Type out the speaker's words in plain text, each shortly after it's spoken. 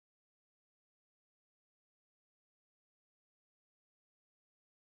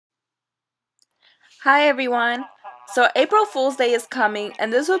Hi everyone! So April Fool's Day is coming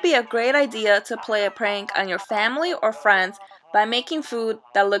and this would be a great idea to play a prank on your family or friends by making food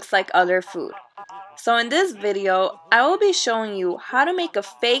that looks like other food. So in this video, I will be showing you how to make a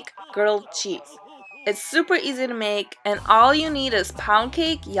fake grilled cheese. It's super easy to make and all you need is pound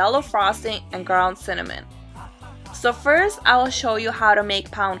cake, yellow frosting, and ground cinnamon. So first, I will show you how to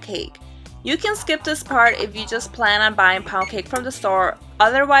make pound cake. You can skip this part if you just plan on buying pound cake from the store,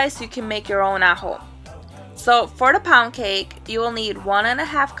 otherwise you can make your own at home. So for the pound cake, you will need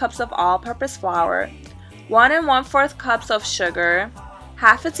 1.5 cups of all-purpose flour, 1 1/4 cups of sugar,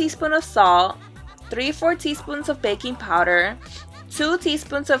 half a teaspoon of salt, 3/4 teaspoons of baking powder, 2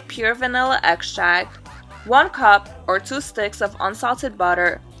 teaspoons of pure vanilla extract, 1 cup or 2 sticks of unsalted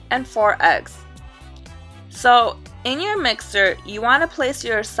butter, and 4 eggs. So in your mixer, you want to place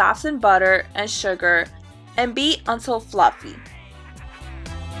your softened butter and sugar and beat until fluffy.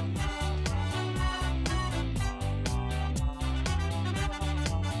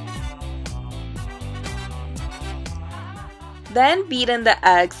 Then beat in the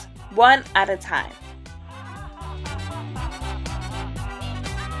eggs one at a time.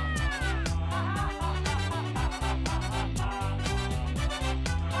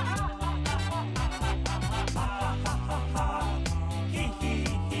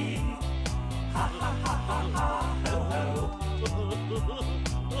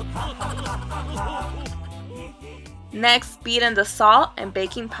 Next, beat in the salt and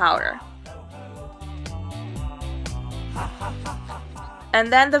baking powder.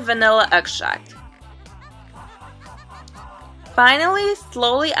 And then the vanilla extract. Finally,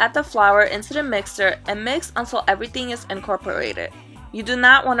 slowly add the flour into the mixer and mix until everything is incorporated. You do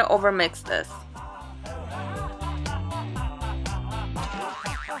not want to overmix this.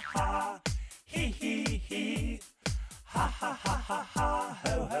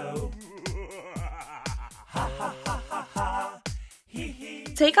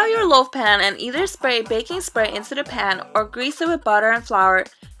 Take out your loaf pan and either spray baking spray into the pan or grease it with butter and flour,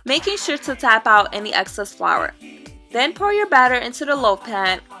 making sure to tap out any excess flour. Then pour your batter into the loaf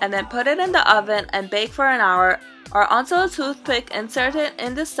pan and then put it in the oven and bake for an hour or until a toothpick inserted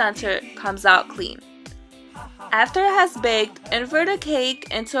in the center comes out clean. After it has baked, invert the cake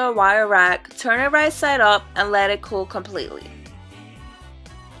into a wire rack, turn it right side up, and let it cool completely.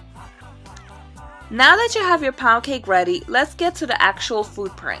 Now that you have your pound cake ready, let's get to the actual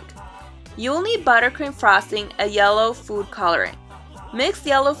food prank. You will need buttercream frosting and yellow food coloring. Mix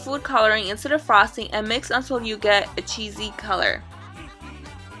yellow food coloring into the frosting and mix until you get a cheesy color.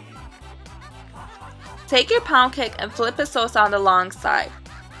 Take your pound cake and flip it so it's on the long side.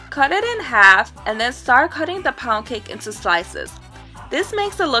 Cut it in half and then start cutting the pound cake into slices. This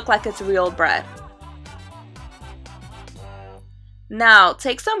makes it look like it's real bread. Now,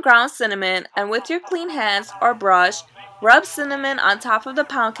 take some ground cinnamon and with your clean hands or brush, rub cinnamon on top of the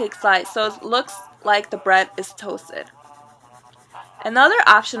pound cake slice so it looks like the bread is toasted. Another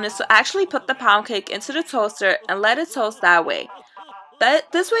option is to actually put the pound cake into the toaster and let it toast that way.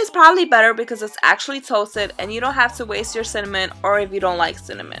 This way is probably better because it's actually toasted and you don't have to waste your cinnamon or if you don't like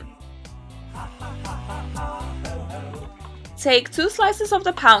cinnamon. Take 2 slices of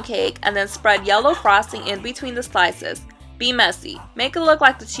the pound cake and then spread yellow frosting in between the slices. Be messy. Make it look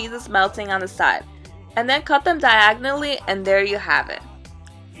like the cheese is melting on the side. And then cut them diagonally and there you have it.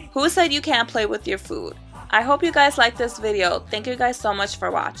 Who said you can't play with your food? I hope you guys liked this video. Thank you guys so much for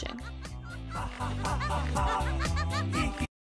watching.